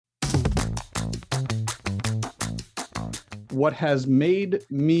what has made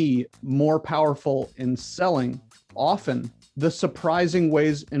me more powerful in selling often the surprising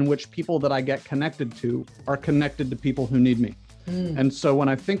ways in which people that I get connected to are connected to people who need me. And so when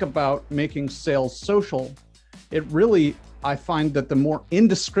I think about making sales social, it really, I find that the more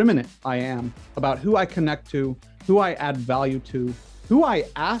indiscriminate I am about who I connect to, who I add value to, who I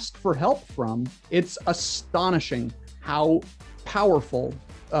ask for help from, it's astonishing how powerful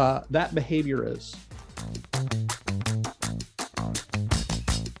that behavior is.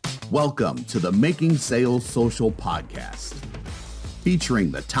 Welcome to the Making Sales Social podcast,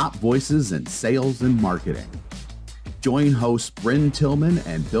 featuring the top voices in sales and marketing. Join hosts Brynne Tillman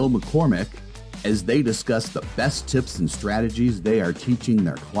and Bill McCormick as they discuss the best tips and strategies they are teaching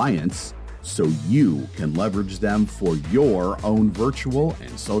their clients so you can leverage them for your own virtual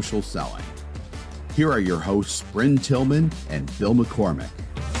and social selling. Here are your hosts, Brynne Tillman and Bill McCormick.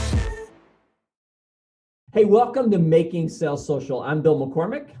 Hey, welcome to Making Sales Social. I'm Bill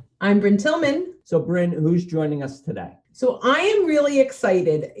McCormick. I'm Brynne Tillman. So Brynne, who's joining us today? So I am really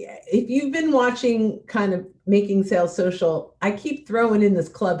excited. If you've been watching kind of Making Sales Social, I keep throwing in this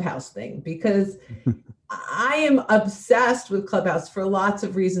Clubhouse thing because I am obsessed with Clubhouse for lots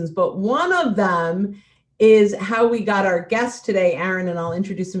of reasons. But one of them is how we got our guest today, Aaron, and I'll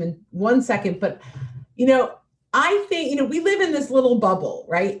introduce him in 1 second. But, I think, we live in this little bubble,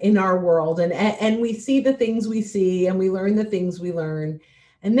 right, in our world. And we see the things we see and we learn the things we learn.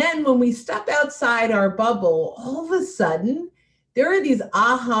 And then when we step outside our bubble, all of a sudden, there are these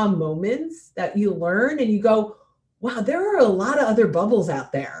aha moments that you learn and you go, wow, there are a lot of other bubbles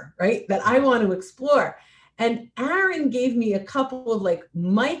out there, right, that I want to explore. And Aaron gave me a couple of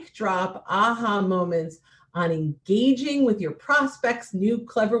mic drop aha moments on engaging with your prospects, new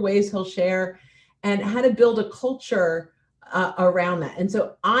clever ways he'll share, and how to build a culture around that. And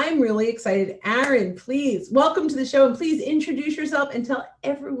so I'm really excited. Aaron, please welcome to the show and please introduce yourself and tell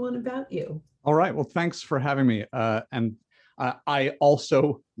everyone about you. All right. Well, thanks for having me. And I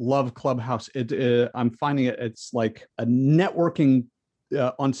also love Clubhouse. I'm finding it's like a networking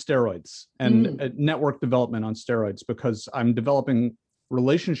on steroids and network development on steroids because I'm developing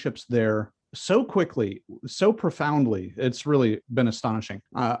relationships there so quickly, so profoundly. It's really been astonishing.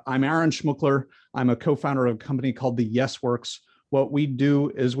 I'm Aaron Schmookler. I'm a co-founder of a company called the Yes Works. What we do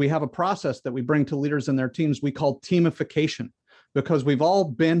is we have a process that we bring to leaders and their teams we call teamification, because we've all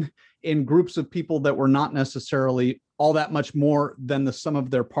been in groups of people that were not necessarily all that much more than the sum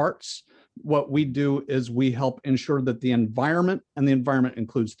of their parts. What we do is we help ensure that the environment, and the environment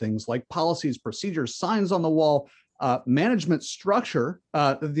includes things like policies, procedures, signs on the wall, management structure,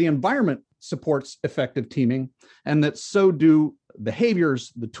 the environment supports effective teaming, and that so do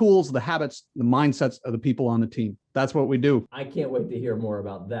behaviors, the tools, the habits, the mindsets of the people on the team. That's what we do. I can't wait to hear more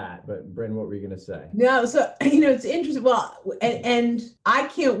about that. But Brynne, what were you going to say? No, so, it's interesting. Well, and I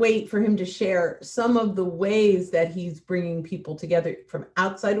can't wait for him to share some of the ways that he's bringing people together from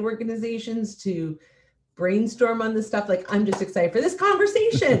outside organizations to brainstorm on this stuff. I'm just excited for this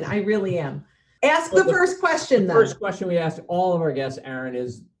conversation. I really am. Ask the first question, though. The first question we ask all of our guests, Aaron,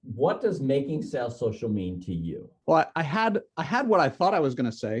 is what does making sales social mean to you? Well, I had what I thought I was going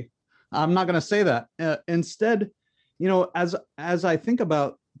to say. I'm not going to say that. Instead, as I think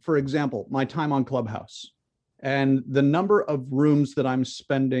about, for example, my time on Clubhouse and the number of rooms that I'm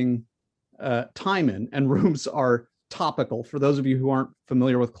spending time in, and rooms are topical. For those of you who aren't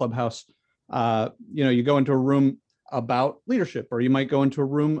familiar with Clubhouse, you go into a room about leadership, or you might go into a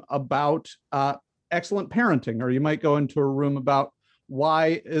room about excellent parenting, or you might go into a room about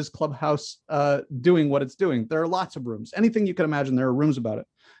why is Clubhouse doing what it's doing. There are lots of rooms. Anything you can imagine, there are rooms about it.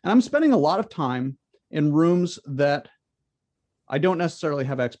 And I'm spending a lot of time in rooms that I don't necessarily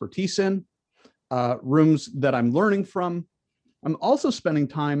have expertise in, rooms that I'm learning from. I'm also spending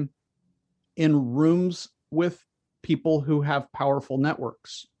time in rooms with people who have powerful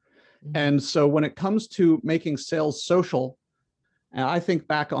networks. And so when it comes to making sales social, and I think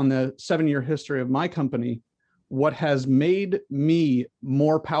back on the 7-year history of my company, what has made me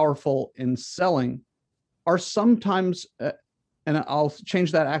more powerful in selling are sometimes, and I'll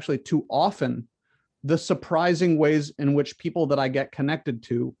change that actually to often, the surprising ways in which people that I get connected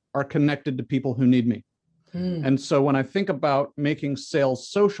to are connected to people who need me. And so when I think about making sales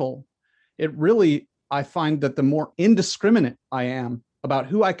social, it really, I find that the more indiscriminate I am about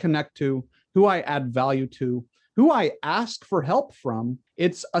who I connect to, who I add value to, who I ask for help from,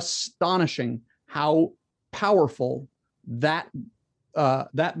 it's astonishing how powerful that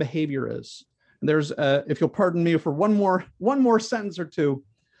behavior is. And there's, if you'll pardon me for one more sentence or two,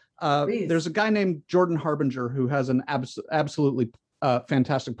 there's a guy named Jordan Harbinger who has an absolutely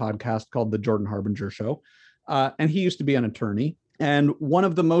fantastic podcast called The Jordan Harbinger Show. and he used to be an attorney. And one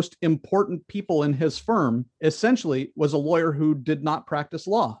of the most important people in his firm essentially was a lawyer who did not practice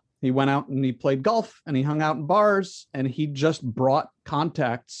law. He went out and he played golf and he hung out in bars and he just brought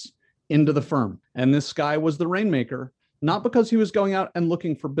contacts into the firm. And this guy was the rainmaker, not because he was going out and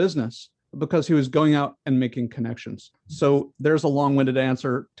looking for business, but because he was going out and making connections. So there's a long-winded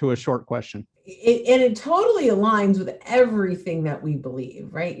answer to a short question. It totally aligns with everything that we believe,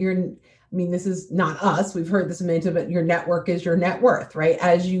 right? This is not us. We've heard this a million times, but your network is your net worth, right?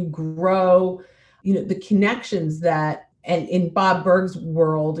 As you grow, the connections that, and in Bob Berg's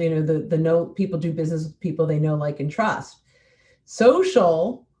world, the know people do business with people they know, like, and trust.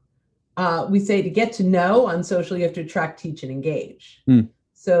 Social, we say to get to know on social, you have to attract, teach, and engage.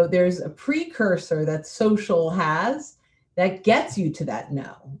 So there's a precursor that social has that gets you to that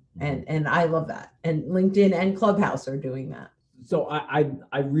know. And I love that. And LinkedIn and Clubhouse are doing that. So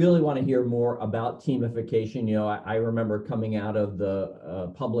I really want to hear more about teamification. I remember coming out of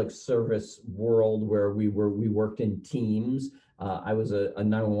the public service world where we worked in teams. I was a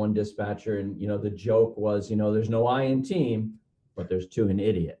 911 dispatcher, and the joke was, there's no I in team, but there's two in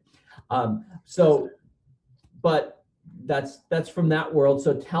idiot. But that's from that world.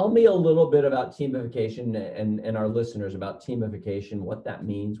 So tell me a little bit about teamification and our listeners about teamification, what that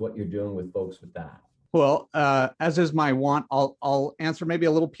means, what you're doing with folks with that. Well, as is my want, I'll answer maybe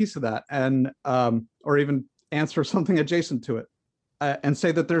a little piece of that, and or even answer something adjacent to it, and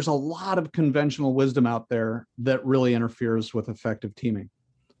say that there's a lot of conventional wisdom out there that really interferes with effective teaming.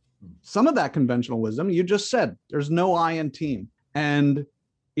 Some of that conventional wisdom, you just said, there's no I in team, and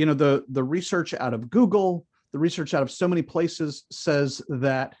the research out of Google, the research out of so many places says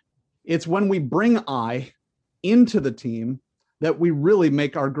that it's when we bring I into the team that we really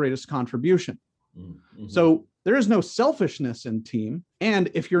make our greatest contribution. Mm-hmm. So there is no selfishness in team. And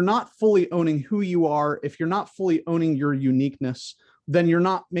if you're not fully owning who you are, if you're not fully owning your uniqueness, then you're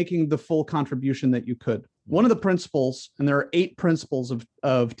not making the full contribution that you could. One of the principles, and there are 8 principles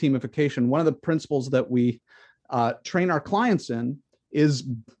of teamification, one of the principles that we train our clients in is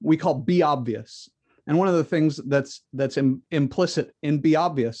we call be obvious. And one of the things that's implicit in be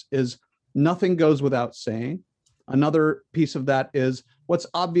obvious is nothing goes without saying. Another piece of that is what's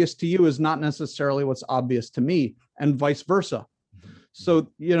obvious to you is not necessarily what's obvious to me, and vice versa. So,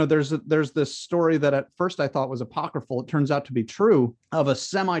 there's this story that at first I thought was apocryphal. It turns out to be true, of a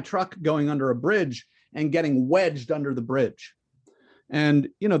semi-truck going under a bridge and getting wedged under the bridge. And,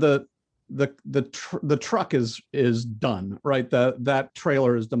 the truck is done, right? That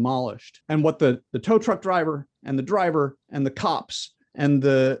trailer is demolished. And what the tow truck driver and the cops and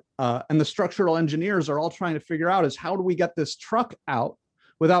the structural engineers are all trying to figure out is, how do we get this truck out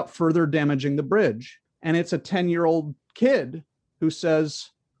without further damaging the bridge? And it's a 10-year-old kid who says,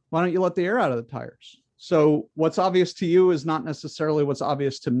 why don't you let the air out of the tires? So what's obvious to you is not necessarily what's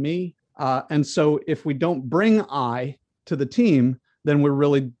obvious to me. And so if we don't bring I to the team, then we're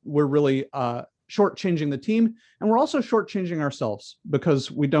really shortchanging the team. And we're also shortchanging ourselves,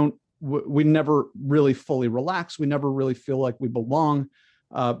 because we never really fully relax. We never really feel like we belong.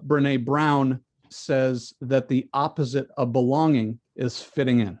 Brene Brown says that the opposite of belonging is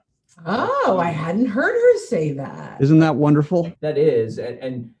fitting in. Oh, I hadn't heard her say that. Isn't that wonderful? That is.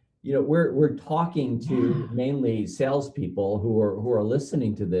 And we're talking to mainly salespeople who are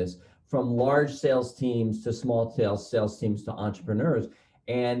listening to this, from large sales teams to small sales teams to entrepreneurs.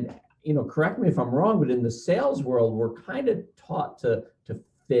 And, correct me if I'm wrong, but in the sales world, we're kind of taught to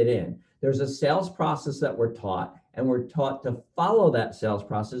fit in. There's a sales process that we're taught, and we're taught to follow that sales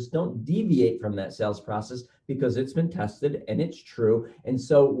process. Don't deviate from that sales process, because it's been tested and it's true. And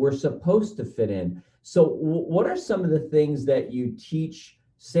so we're supposed to fit in. So what are some of the things that you teach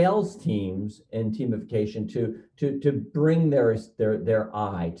sales teams and teamification to bring their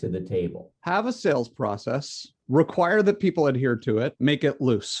I to the table? Have a sales process, require that people adhere to it, make it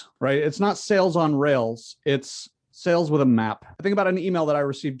loose, right? It's not sales on rails. It's sales with a map. I think about an email that I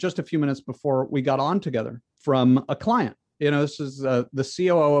received just a few minutes before we got on together from a client. This is the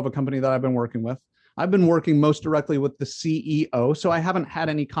COO of a company that I've been working with. I've been working most directly with the CEO, so I haven't had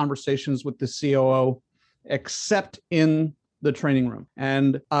any conversations with the COO except in the training room.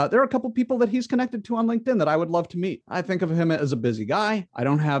 And there are a couple people that he's connected to on LinkedIn that I would love to meet. I think of him as a busy guy. I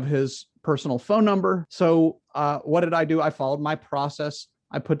don't have his personal phone number. So what did I do? I followed my process.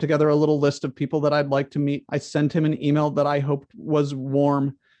 I put together a little list of people that I'd like to meet. I sent him an email that I hoped was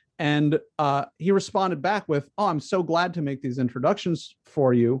warm. And he responded back with, oh, I'm so glad to make these introductions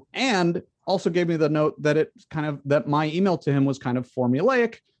for you. And also gave me the note that that my email to him was kind of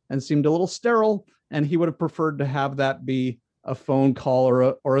formulaic and seemed a little sterile. And he would have preferred to have that be a phone call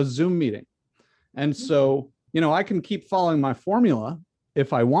or a Zoom meeting. And so, I can keep following my formula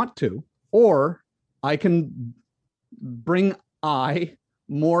if I want to, or I can bring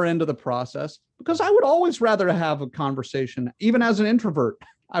more into the process, because I would always rather have a conversation, even as an introvert.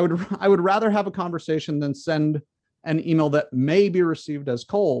 I would rather have a conversation than send an email that may be received as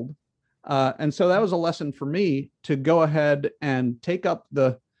cold. And so that was a lesson for me to go ahead and take up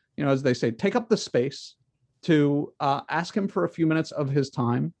as they say, take up the space to ask him for a few minutes of his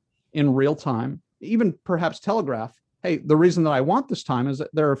time in real time, even perhaps telegraph, hey, the reason that I want this time is that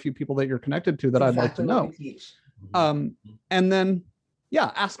there are a few people that you're connected to that I'd like to know. And then,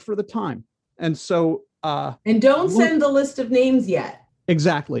 ask for the time. And so, and don't send the list of names yet.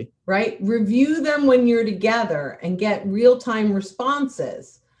 Exactly. Right. Review them when you're together and get real-time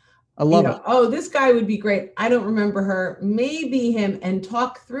responses. I love it. Oh, this guy would be great. I don't remember her. Maybe him, and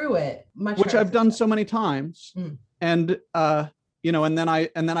talk through it. Which I've done so many times. And, and then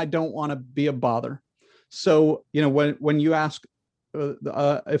I don't want to be a bother. So, when you ask,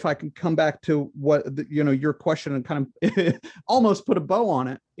 if I can come back to what, your question and kind of almost put a bow on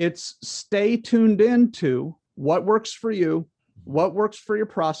it, it's stay tuned into what works for you, what works for your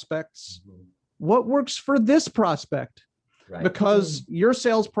prospects, what works for this prospect, right? Because your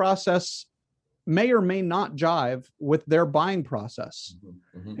sales process may or may not jive with their buying process.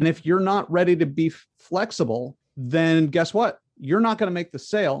 And if you're not ready to be flexible, then guess what? You're not going to make the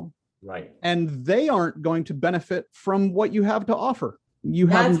sale. Right. And they aren't going to benefit from what you have to offer.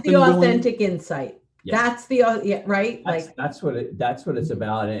 That's the authentic insight. Yeah. That's the right. That's what it's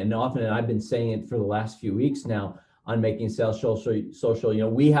about. And often, and I've been saying it for the last few weeks now on Making Sales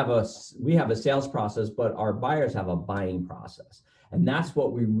Social. We have a sales process, but our buyers have a buying process, and that's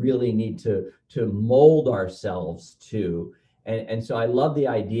what we really need to mold ourselves to. And so I love the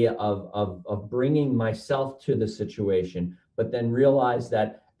idea of bringing myself to the situation, but then realize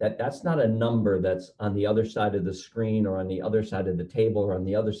that's not a number that's on the other side of the screen or on the other side of the table or on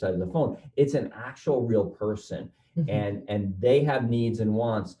the other side of the phone. It's an actual real person, and they have needs and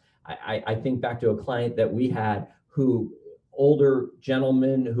wants. I think back to a client that we had, older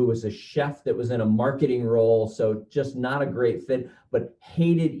gentleman who was a chef that was in a marketing role, so just not a great fit, but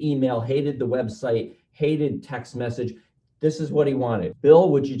hated email, hated the website, hated text message. This is what he wanted.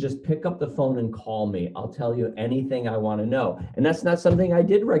 Bill, would you just pick up the phone and call me? I'll tell you anything I want to know. And that's not something I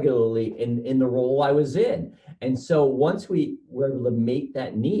did regularly in the role I was in. And so once we were able to meet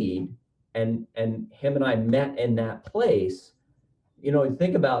that need, and him and I met in that place,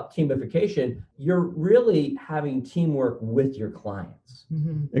 think about teamification, you're really having teamwork with your clients.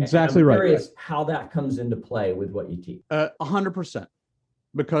 Exactly right. I'm curious how that comes into play with what you teach. 100%.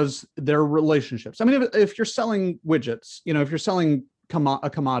 Because they're relationships. I mean, if you're selling widgets, if you're selling a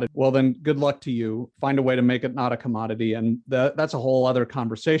commodity, well, then good luck to you. Find a way to make it not a commodity. And that's a whole other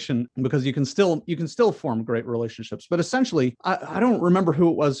conversation, because you can still form great relationships. But essentially, I don't remember who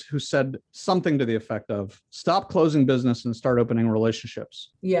it was who said something to the effect of stop closing business and start opening relationships.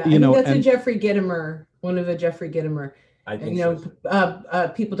 Yeah, I think that's one of the Jeffrey Gitomer. I think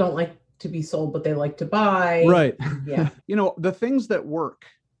people don't like to be sold, but they like to buy. Right. Yeah. The things that work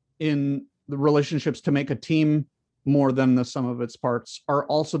in the relationships to make a team more than the sum of its parts are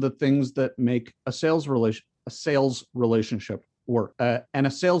also the things that make a sales relationship work. And a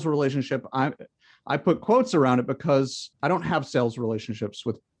sales relationship, I put quotes around it because I don't have sales relationships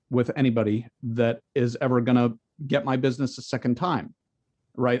with anybody that is ever going to get my business a second time,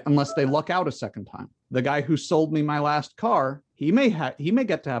 right? Unless they luck out a second time. The guy who sold me my last car, he may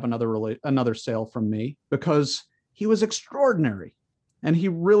get to have another sale from me because he was extraordinary, and he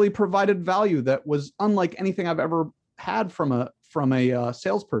really provided value that was unlike anything I've ever had from a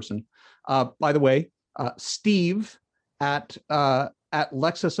salesperson. By the way, Steve at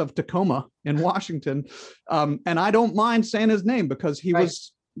Lexus of Tacoma in Washington, and I don't mind saying his name because he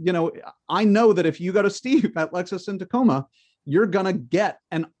was. I know that if you go to Steve at Lexus in Tacoma, you're going to get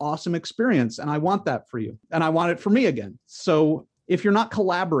an awesome experience. And I want that for you. And I want it for me again. So if you're not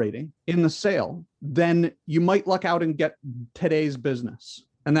collaborating in the sale, then you might luck out and get today's business.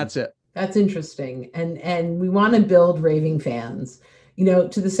 And that's it. That's interesting. And we want to build raving fans. To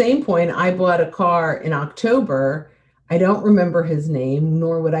the same point, I bought a car in October. I don't remember his name,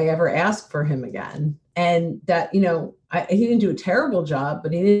 nor would I ever ask for him again. And that, he didn't do a terrible job,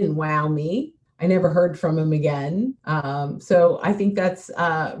 but he didn't wow me. I never heard from him again. So I think that's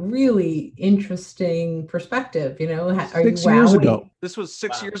a really interesting perspective. Are 6 years ago. This was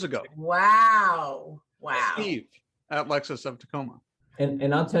 6 years ago. Wow. Steve at Lexus of Tacoma.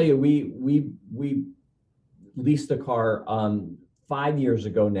 And I'll tell you, we leased a car 5 years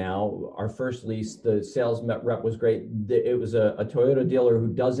ago now, our first lease, the sales rep was great. It was a Toyota dealer who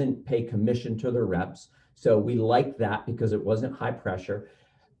doesn't pay commission to their reps. So we liked that because it wasn't high pressure.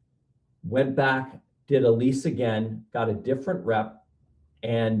 Went back, did a lease again, got a different rep.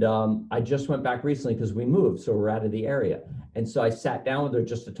 And I just went back recently because we moved, so we're out of the area. And so I sat down with her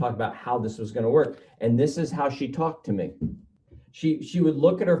just to talk about how this was going to work. And this is how she talked to me. She would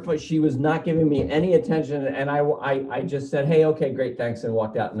look at her foot. She was not giving me any attention. And I just said, hey, okay, great, thanks, and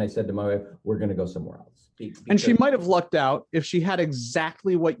walked out. And I said to my wife, we're going to go somewhere else. And she might have lucked out if she had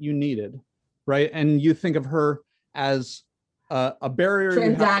exactly what you needed, right? And you think of her as a barrier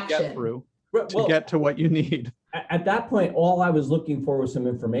you have to get through to get to what you need. At that point, all I was looking for was some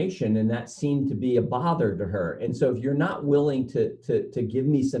information, and that seemed to be a bother to her. And so if you're not willing to give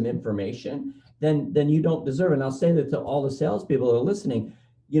me some information, then you don't deserve it. And I'll say that to all the salespeople that are listening,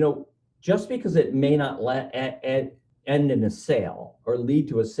 just because it may not end in a sale or lead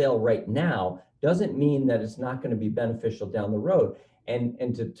to a sale right now, doesn't mean that it's not going to be beneficial down the road.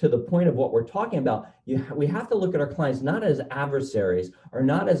 And to the point of what we're talking about, we have to look at our clients not as adversaries or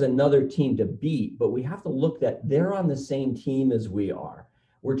not as another team to beat, but we have to look that they're on the same team as we are.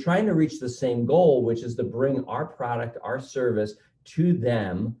 We're trying to reach the same goal, which is to bring our product, our service to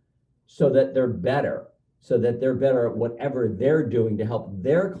them so that they're better at whatever they're doing to help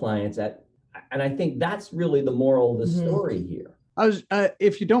their clients and I think that's really the moral of the story here.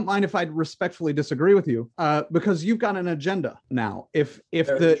 If you don't mind, if I'd respectfully disagree with you, because you've got an agenda now. If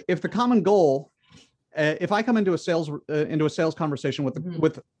the common goal, if I come into a sales conversation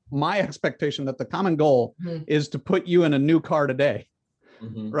with my expectation that the common goal is to put you in a new car today,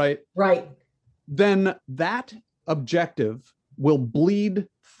 right? Then that objective will bleed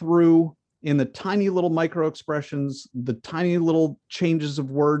through in the tiny little micro expressions, the tiny little changes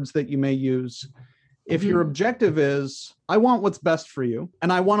of words that you may use. If your objective is, I want what's best for you,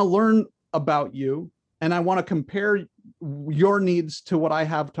 and I want to learn about you, and I want to compare your needs to what I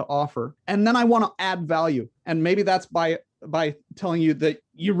have to offer, and then I want to add value. And maybe that's by telling you that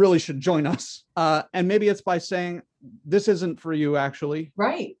you really should join us. And maybe it's by saying, this isn't for you, actually.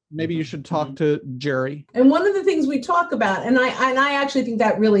 Right. Maybe you should talk to Jerry. And one of the things we talk about, and I actually think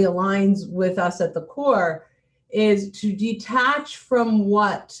that really aligns with us at the core, is to detach from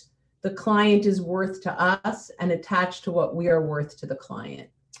what the client is worth to us and attach to what we are worth to the client.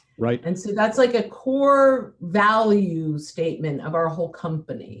 Right. And so that's like a core value statement of our whole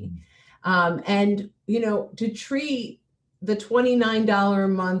company. And, to treat the $29 a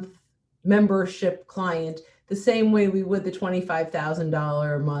month membership client the same way we would the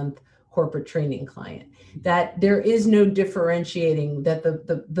 $25,000 a month corporate training client, that there is no differentiating, that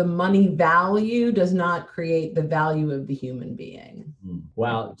the money value does not create the value of the human being.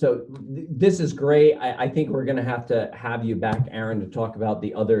 Wow. So this is great. I think we're going to have you back, Aaron, to talk about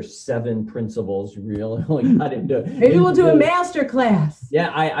the other 7 principles. You really got into. Maybe we'll do a master class.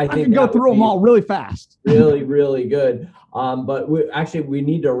 Yeah, I think can go through them all really fast. Really, really good. But we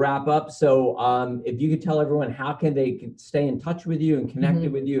need to wrap up. So if you could tell everyone how can they stay in touch with you and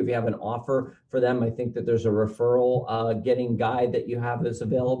connected with you, if you have an offer for them. I think that there's a referral getting guide that you have that's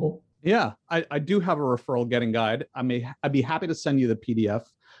available. Yeah, I do have a referral getting guide. I'd be happy to send you the PDF.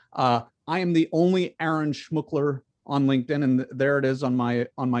 I am the only Aaron Schmookler on LinkedIn, and there it is on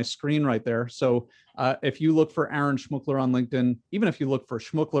my screen right there. So if you look for Aaron Schmookler on LinkedIn, even if you look for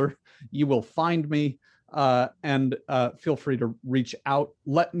Schmookler, you will find me. And feel free to reach out.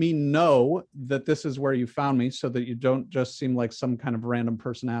 Let me know that this is where you found me so that you don't just seem like some kind of random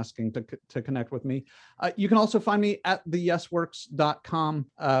person asking to connect with me. You can also find me at theyesworks.com,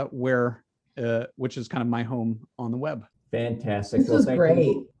 which is kind of my home on the web. Fantastic. This was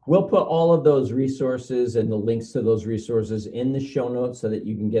great. We'll put all of those resources and the links to those resources in the show notes so that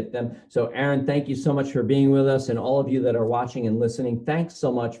you can get them. So Aaron, thank you so much for being with us, and all of you that are watching and listening, thanks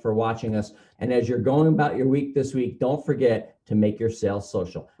so much for watching us. And as you're going about your week this week, don't forget to make your sales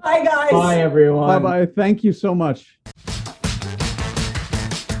social. Bye, guys. Bye, everyone. Bye-bye. Thank you so much.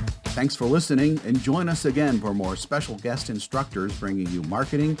 Thanks for listening, and join us again for more special guest instructors bringing you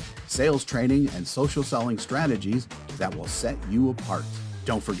marketing, sales training, and social selling strategies that will set you apart.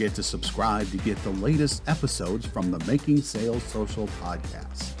 Don't forget to subscribe to get the latest episodes from the Making Sales Social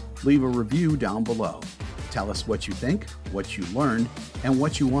podcast. Leave a review down below. Tell us what you think, what you learned, and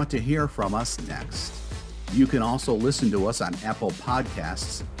what you want to hear from us next. You can also listen to us on Apple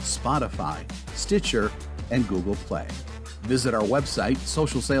Podcasts, Spotify, Stitcher, and Google Play. Visit our website,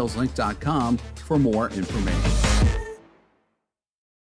 socialsaleslink.com, for more information.